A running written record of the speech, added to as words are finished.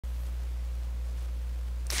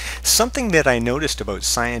Something that I noticed about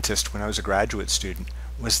scientists when I was a graduate student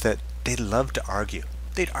was that they loved to argue.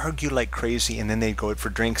 They'd argue like crazy, and then they'd go out for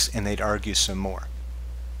drinks and they'd argue some more.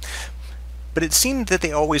 But it seemed that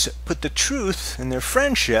they always put the truth in their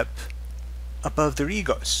friendship above their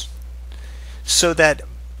egos. So that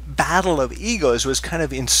battle of egos was kind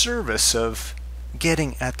of in service of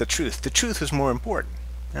getting at the truth. The truth was more important.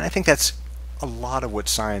 And I think that's a lot of what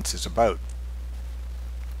science is about.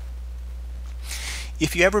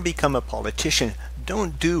 If you ever become a politician,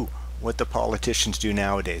 don't do what the politicians do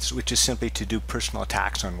nowadays, which is simply to do personal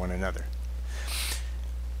attacks on one another.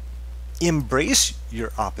 Embrace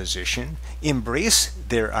your opposition, embrace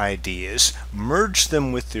their ideas, merge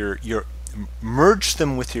them with your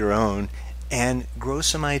own, and grow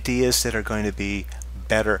some ideas that are going to be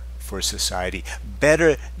better for society,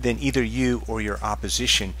 better than either you or your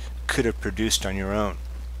opposition could have produced on your own.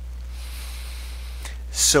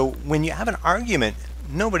 So when you have an argument,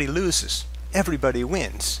 nobody loses, everybody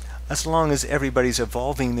wins, as long as everybody's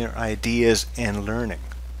evolving their ideas and learning.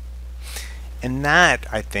 And that,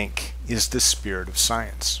 I think, is the spirit of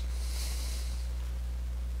science.